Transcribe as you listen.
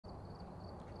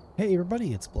Hey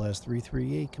everybody, it's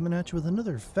Blast338 coming at you with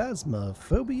another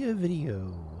Phasmophobia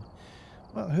video.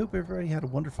 Well, I hope everybody had a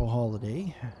wonderful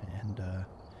holiday, and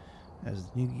as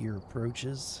the new year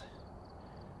approaches,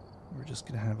 we're just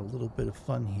going to have a little bit of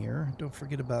fun here. Don't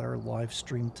forget about our live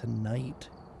stream tonight.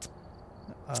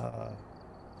 We're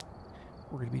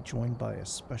going to be joined by a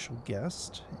special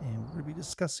guest, and we're going to be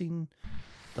discussing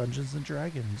Dungeons &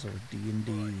 Dragons, or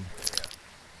D&D.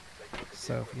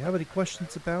 So if you have any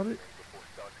questions about it,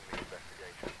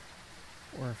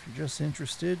 or if you're just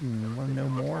interested and want to know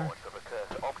more,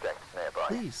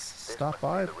 please stop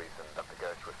by. The reason that the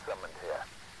ghost was summoned here.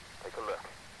 Take a look.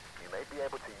 You may be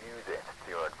able to use it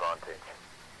to your advantage.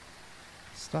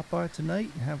 Stop by tonight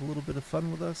and have a little bit of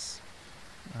fun with us.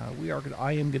 I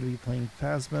am going to be playing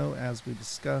Phasmo as we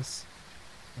discuss.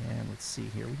 And let's see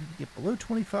here. We need to get below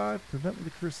 25, prevent with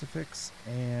the crucifix,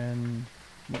 and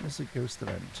witness a ghost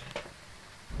event.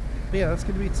 But yeah, that's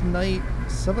going to be tonight,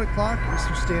 7 o'clock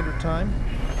Eastern Standard Time.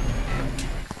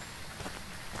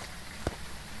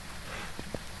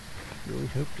 Really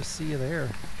hope to see you there.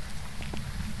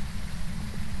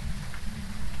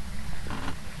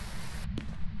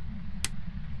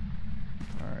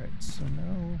 Alright, so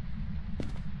now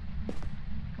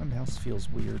my mouse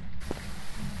feels weird.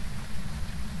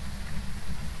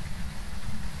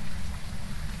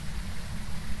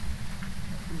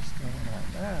 What's going on?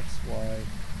 That's why.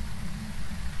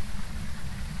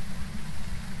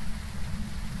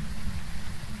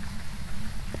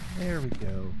 There we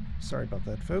go. Sorry about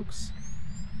that, folks.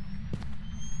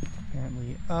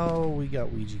 Apparently, oh, we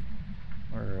got Ouija.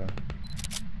 Or,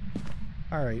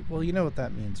 alright, well, you know what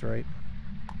that means, right?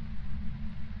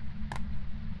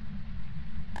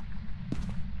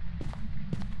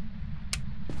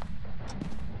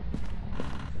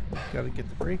 Gotta get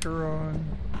the breaker on.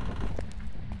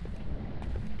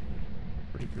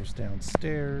 Breaker's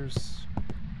downstairs.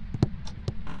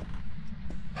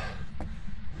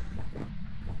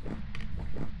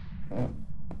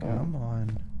 Come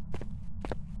on.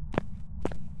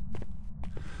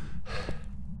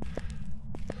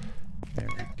 There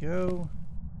we go.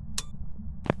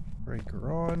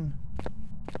 Breaker on.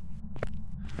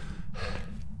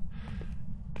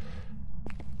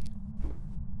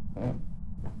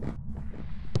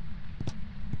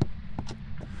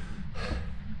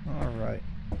 All right.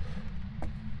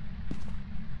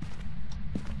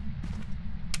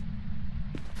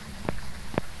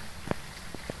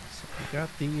 Got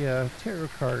the tarot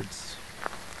cards,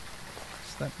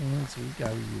 so that means we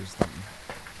gotta use them.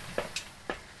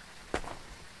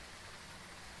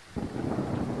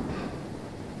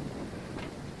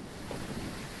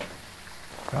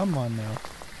 Come on now.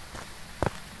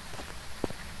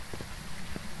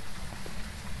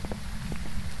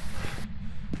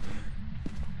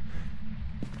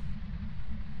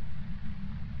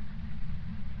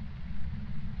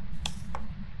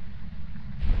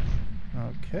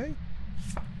 Okay.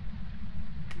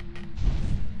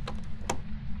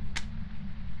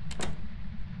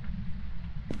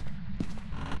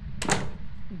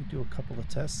 We can do a couple of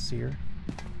tests here.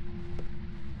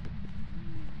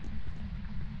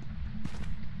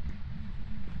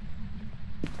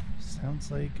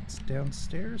 Sounds like it's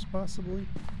downstairs, possibly.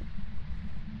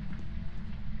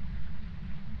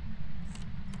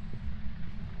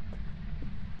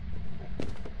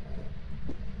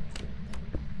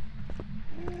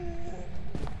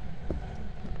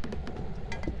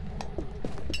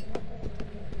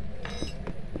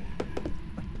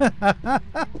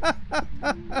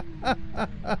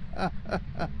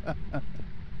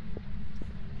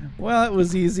 Well, it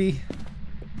was easy.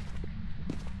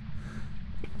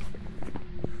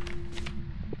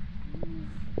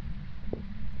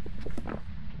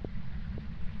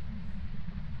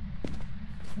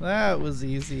 That was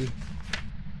easy.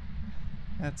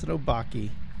 That's an Obaki.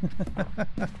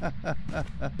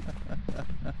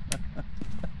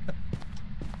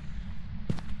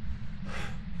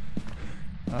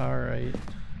 All right.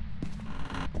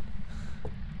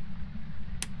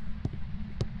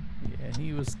 Yeah,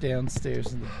 he was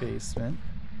downstairs in the basement.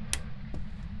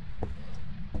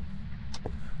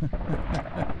 All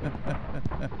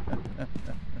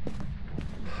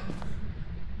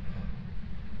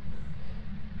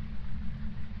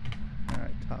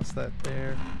right, toss that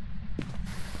there.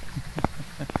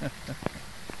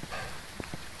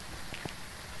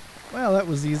 Well, that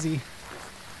was easy.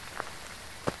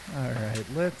 All right,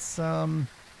 let's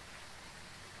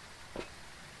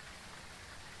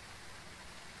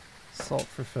salt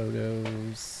for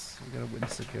photos. We gotta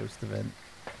witness a ghost event.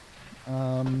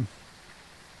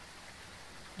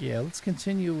 Yeah, let's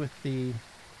continue with the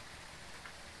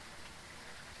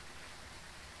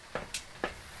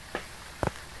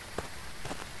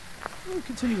We'll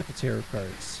continue with the tarot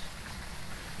cards.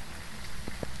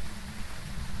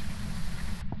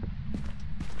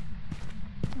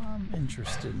 I'm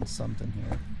interested in something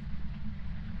here.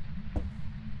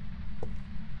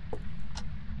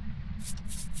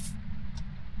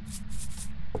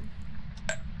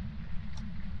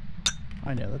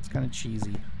 I know, that's kind of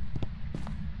cheesy.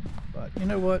 But you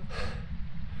know what?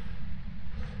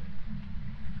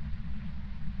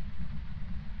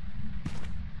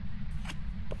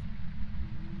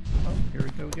 Oh, here we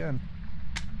go again.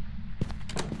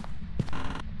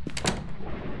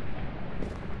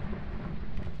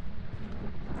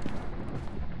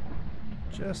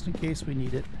 Just in case we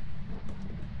need it.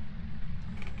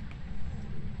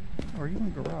 Or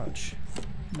even garage.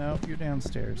 No, you're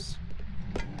downstairs.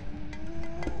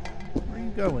 Where are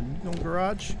you going? You going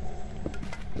garage?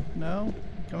 No?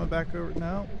 Coming back over?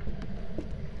 No?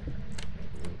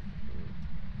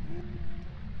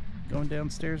 Going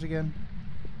downstairs again?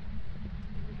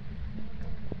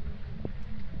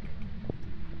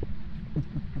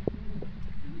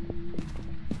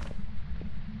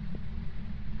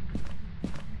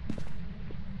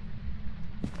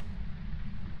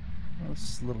 Well, this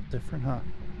is a little different, huh?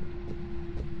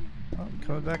 Oh,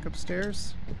 coming back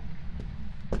upstairs?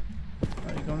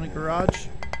 Are you going to the garage?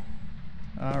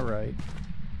 Alright.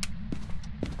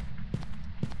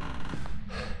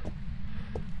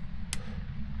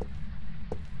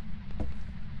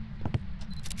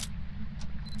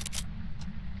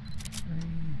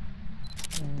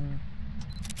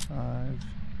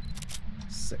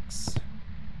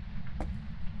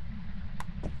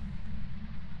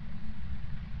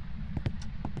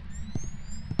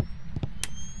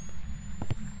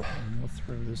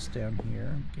 Throw this down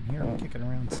here. You can hear him kicking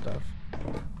around stuff.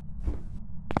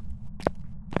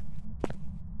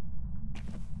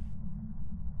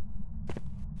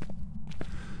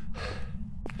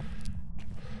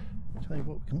 Tell you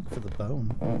what, we can look for the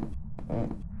bone.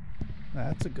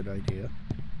 That's a good idea.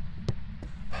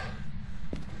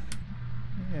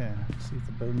 Yeah, see if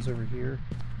the bone's over here.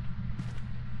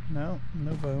 No,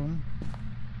 no bone.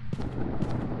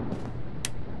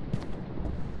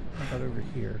 How about over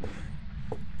here?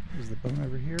 Is the bone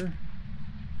over here?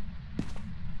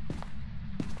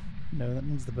 No, that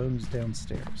means the bone's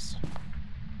downstairs.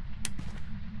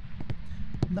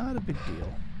 Not a big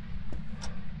deal.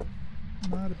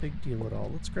 Not a big deal at all.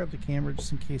 Let's grab the camera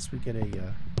just in case we get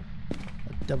a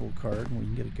devil card and we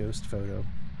can get a ghost photo.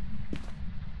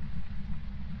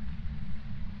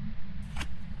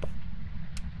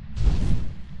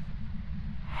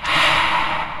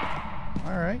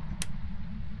 Alright.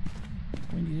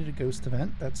 We needed a ghost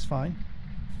event, that's fine.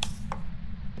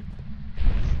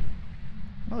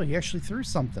 Oh, he actually threw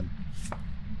something.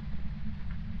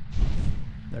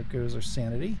 There goes our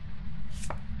sanity.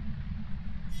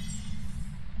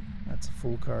 That's a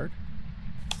full card.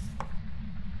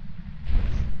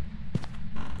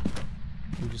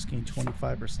 We just gained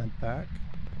 25% back.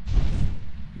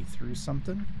 He threw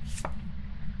something.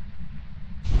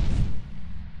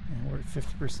 And we're at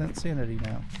 50% sanity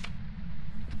now.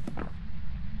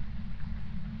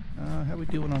 How we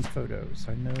doing on photos?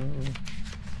 I know...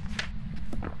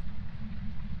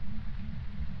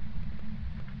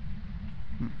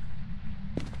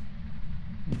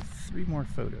 Need 3 more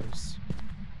photos.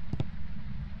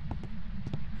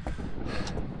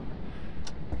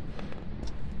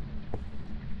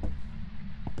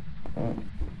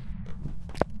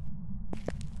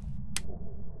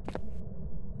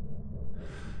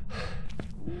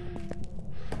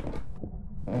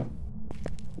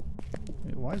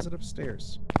 Wait, why is it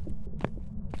upstairs?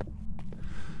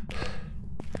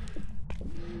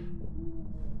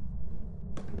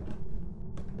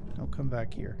 Don't come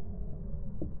back here.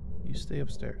 You stay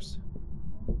upstairs.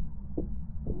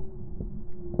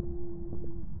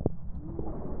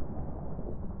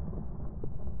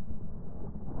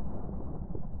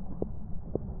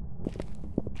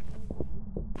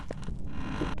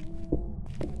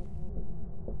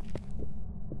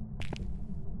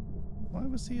 Why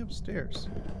was he upstairs?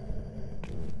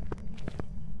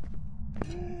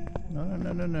 No, no,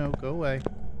 no, no, no. Go away.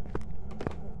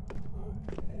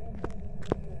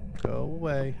 Go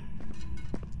away.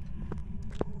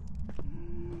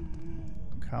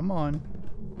 Come on.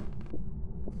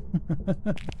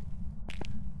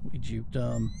 We juked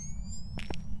him.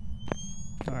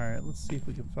 Alright, let's see if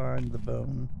we can find the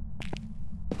bone.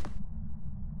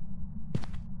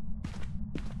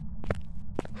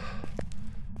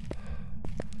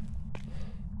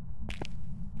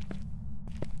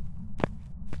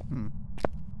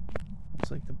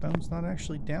 Looks like the bone's not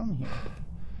actually down here.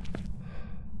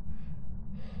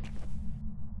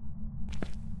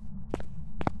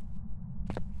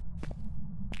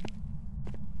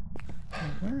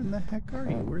 in the heck are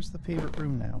you? Where's the favorite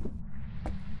room now?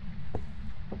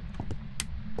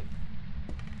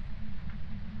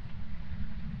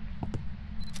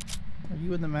 Are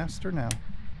you in the master now?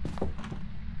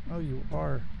 Oh, you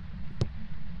are.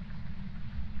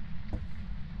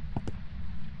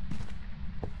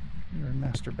 You're in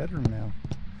master bedroom now.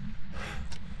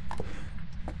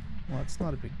 Well, it's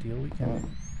not a big deal. We can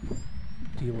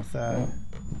deal with that.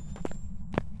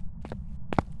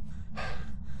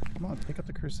 Come on, pick up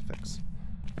the crucifix.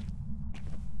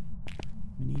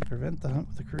 We need to prevent the hunt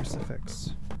with the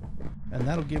crucifix. And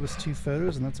that'll give us 2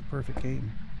 photos, and that's a perfect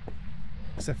game.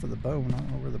 Except for the bone. I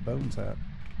don't know where the bone's at.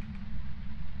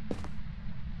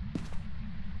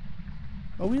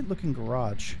 Oh, we didn't look in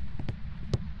garage.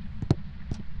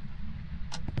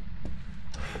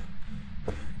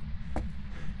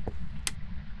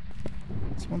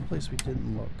 It's one place we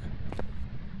didn't look.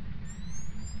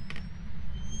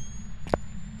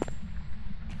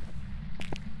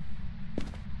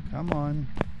 Come on.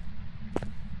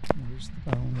 Where's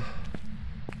the bone?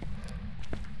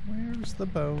 Where's the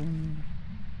bone?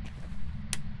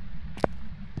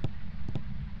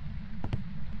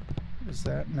 What is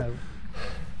that? No.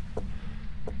 Come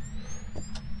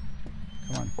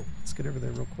on. Let's get over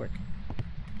there real quick.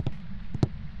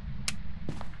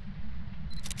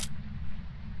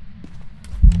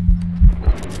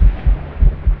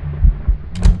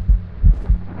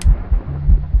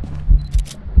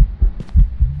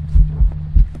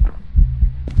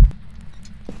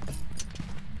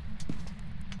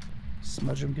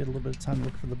 Smudge him, get a little bit of time to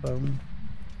look for the bone.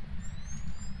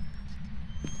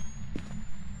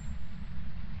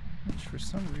 Which for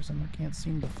some reason I can't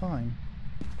seem to find.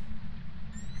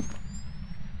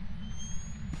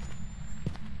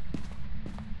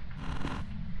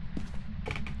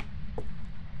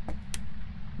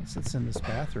 Guess it's in this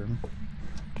bathroom,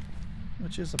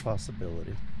 which is a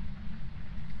possibility.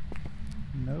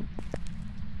 Nope.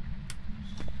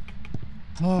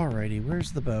 Alrighty,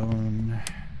 where's the bone?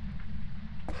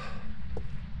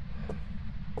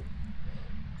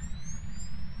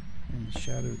 In the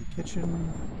shadow of the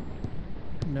kitchen.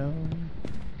 No.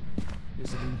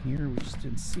 Is it in here? We just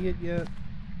didn't see it yet.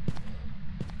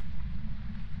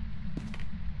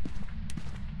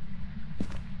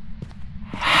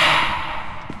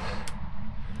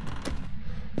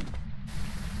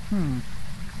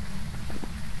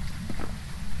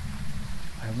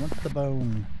 I want the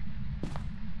bone.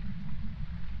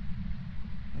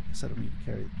 I guess I don't need to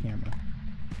carry the camera.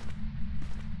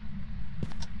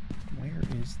 Where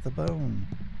is the bone?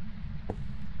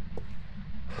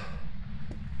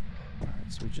 Alright,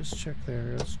 so we just checked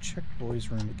there. Let's check boys'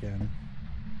 room again.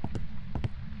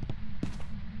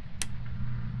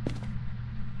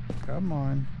 Come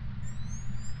on.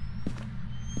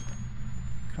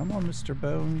 Come on, Mr.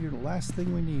 Bone. You're the last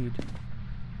thing we need.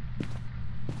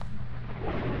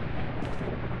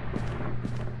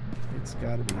 It's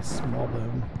gotta be a small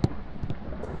bone.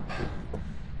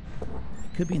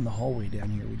 It could be in the hallway down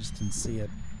here. We just didn't see it.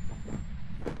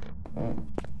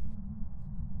 Come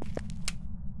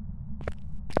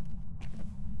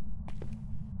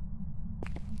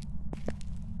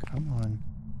on.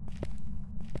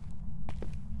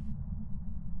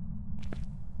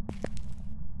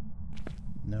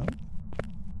 No.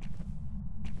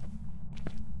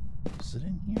 Is it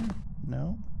in here?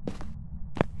 No.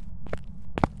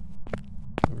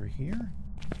 Over here?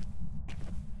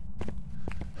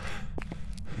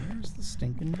 Where's the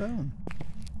stinking bone?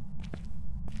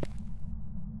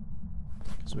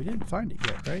 Because we didn't find it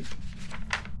yet, right?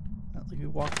 Not like we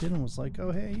walked in and was like,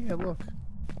 oh hey, yeah, look.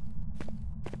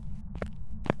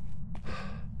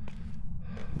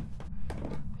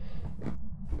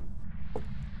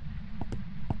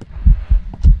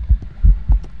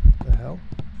 The hell?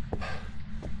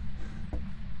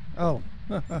 Oh.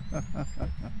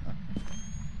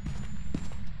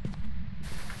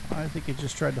 I think it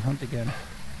just tried to hunt again.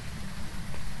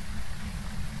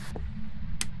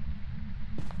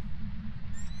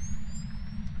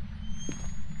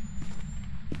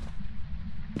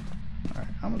 Alright,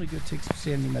 I'm gonna go take some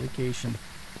sandy medication.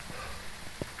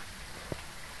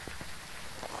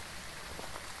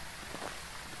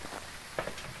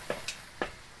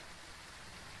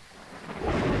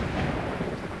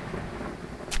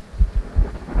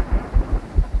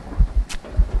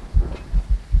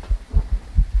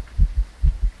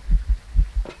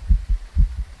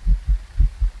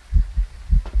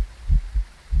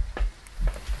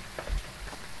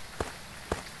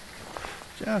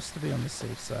 Just to be on the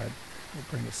safe side, we'll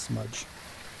bring a smudge.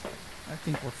 I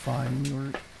think we're fine. We're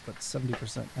at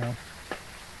 70% now.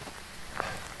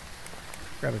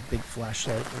 Grab a big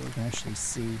flashlight that we can actually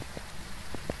see.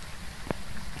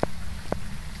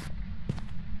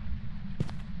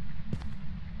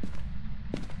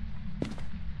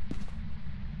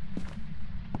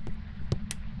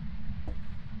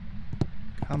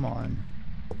 Come on.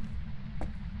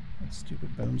 That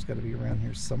stupid bone's got to be around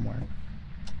here somewhere.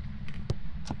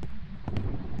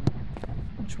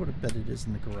 Which would have bet it is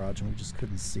in the garage and we just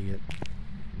couldn't see it.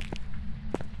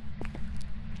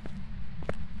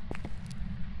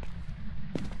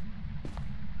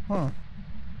 Huh.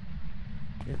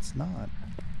 It's not.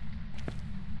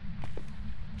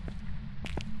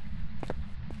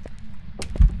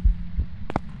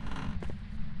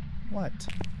 What?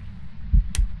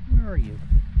 Where are you?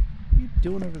 What are you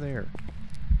doing over there?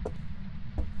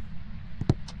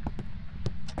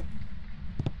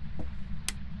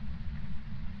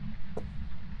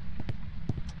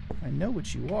 I know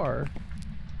what you are.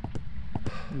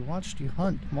 We watched you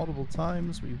hunt multiple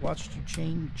times. We watched you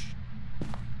change.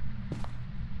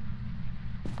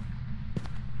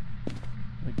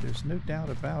 Like, there's no doubt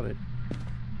about it.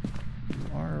 You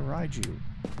are a Raiju.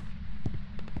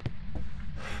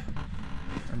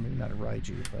 Or maybe not a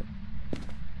Raiju, but...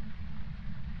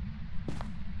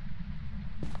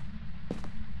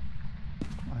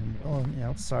 I'm well on the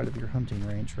outside of your hunting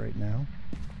range right now.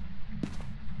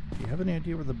 If you have any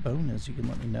idea where the bone is, you can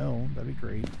let me know. That'd be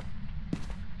great.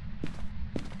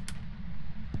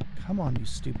 Come on, you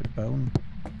stupid bone.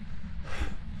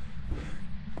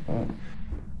 I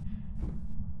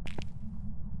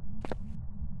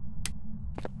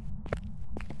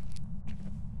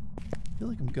feel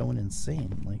like I'm going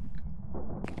insane. Like,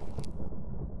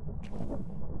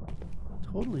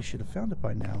 totally should have found it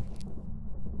by now.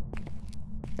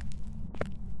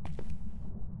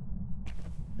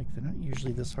 Like, they're not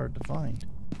usually this hard to find.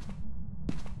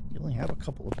 You only have a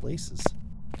couple of places.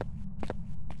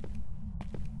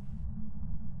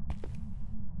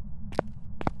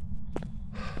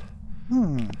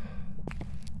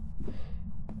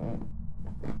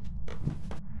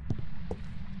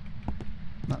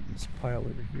 Not in this pile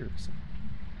over here. So.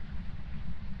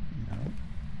 No.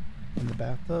 In the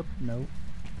bathtub? No.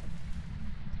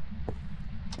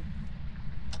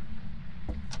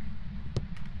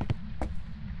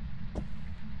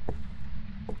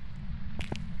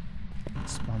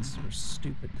 This monster was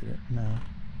stupid, did it? No.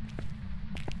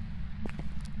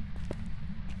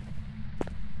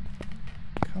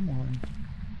 Come on.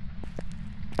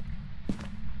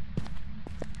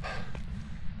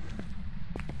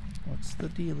 What's the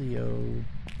dealio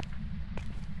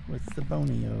with the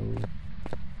bonio?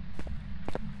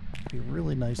 It'd be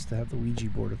really nice to have the Ouija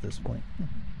board at this point.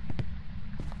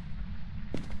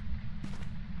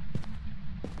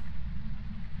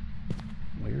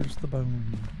 Where's the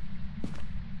bone?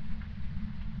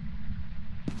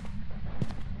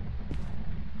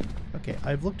 Okay,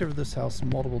 I've looked over this house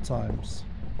multiple times.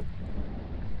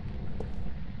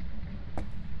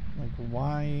 Like,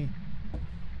 why?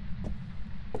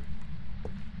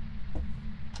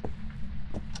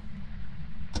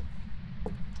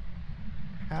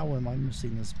 How am I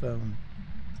missing this bone?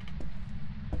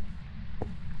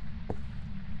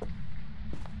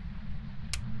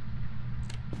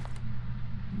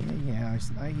 Yeah,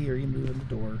 I hear you moving the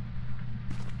door.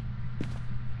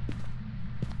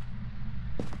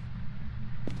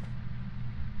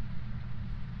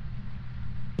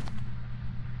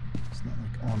 It's not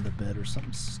like on the bed or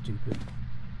something stupid.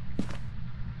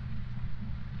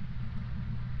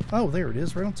 Oh, there it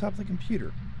is, right on top of the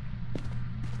computer.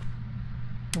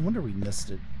 No wonder we missed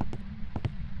it.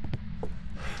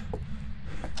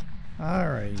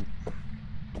 Alright.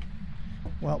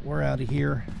 Well, we're out of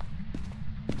here.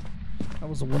 That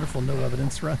was a wonderful no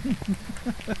evidence run.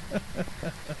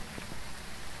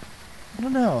 I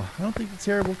don't know. I don't think the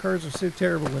terrible cars are so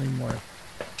terrible anymore.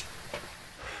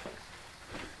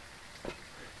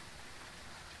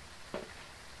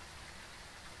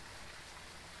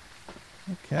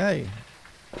 Okay.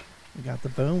 We got the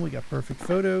bone. We got perfect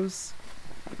photos.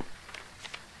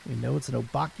 We know it's an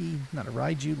Obaki, not a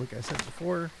Raiju, like I said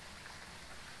before.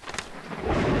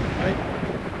 Right?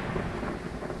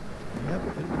 Yep,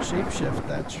 it would shapeshift,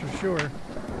 that's for sure.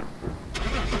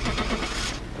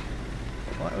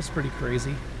 Well, that was pretty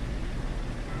crazy.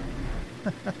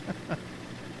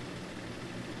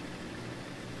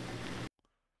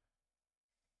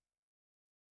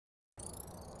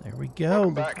 There we go.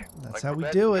 Back. That's I how we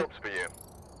prepared do some it. jobs for you.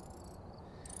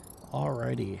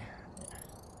 Alrighty.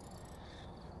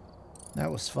 That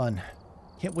was fun.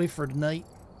 Can't wait for tonight.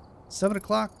 7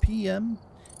 o'clock p.m.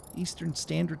 Eastern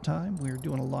Standard Time. We're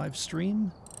doing a live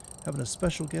stream. Having a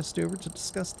special guest over to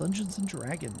discuss Dungeons and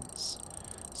Dragons.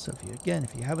 So if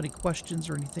you have any questions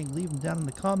or anything, leave them down in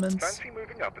the comments. Fancy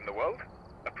moving up in the world?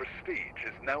 A prestige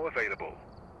is now available.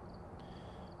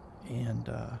 And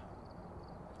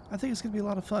I think it's going to be a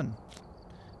lot of fun.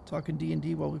 Talking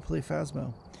D&D while we play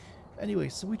Phasmo. Anyway,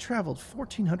 so we traveled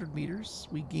 1,400 meters.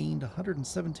 We gained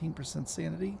 117%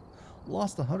 sanity,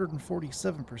 lost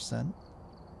 147%.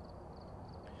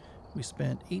 We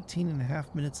spent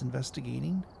 18.5 minutes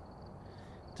investigating.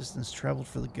 Distance traveled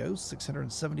for the Ghost,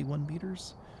 671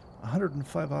 meters.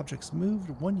 105 objects moved,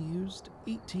 1 used,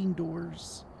 18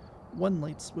 doors, 1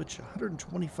 light switch,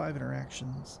 125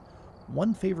 interactions,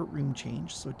 1 favorite room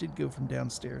change, so it did go from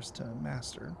downstairs to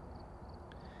master.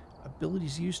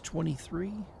 Abilities used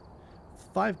 23,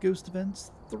 5 ghost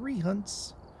events, 3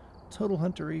 hunts, total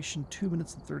hunt duration 2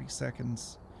 minutes and 30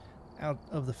 seconds, out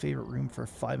of the favorite room for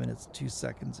 5 minutes and 2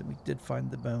 seconds, and we did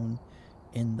find the bone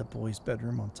in the boys'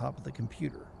 bedroom on top of the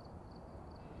computer.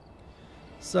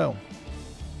 So,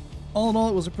 all in all,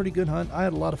 it was a pretty good hunt. I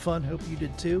had a lot of fun. Hope you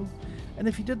did too. And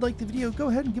if you did like the video, go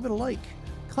ahead and give it a like,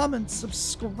 comment,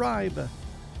 subscribe.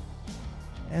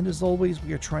 And as always,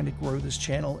 we are trying to grow this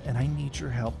channel, and I need your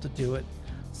help to do it.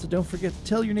 So don't forget to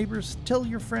tell your neighbors, tell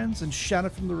your friends, and shout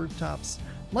it from the rooftops.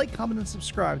 Like, comment, and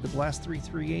subscribe to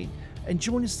Blast338. And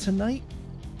join us tonight.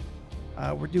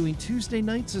 We're doing Tuesday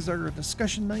nights as our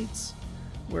discussion nights,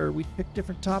 where we pick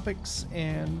different topics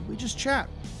and we just chat.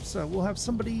 So we'll have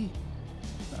somebody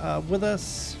with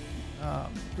us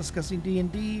discussing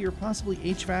D&D or possibly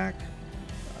HVAC,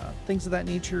 things of that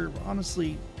nature.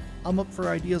 Honestly, I'm up for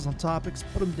ideas on topics.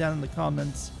 Put them down in the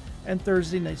comments. And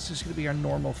Thursday night's just going to be our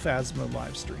normal Phasmo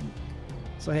live stream.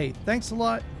 So hey, thanks a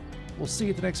lot. We'll see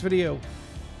you at the next video.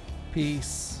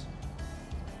 Peace.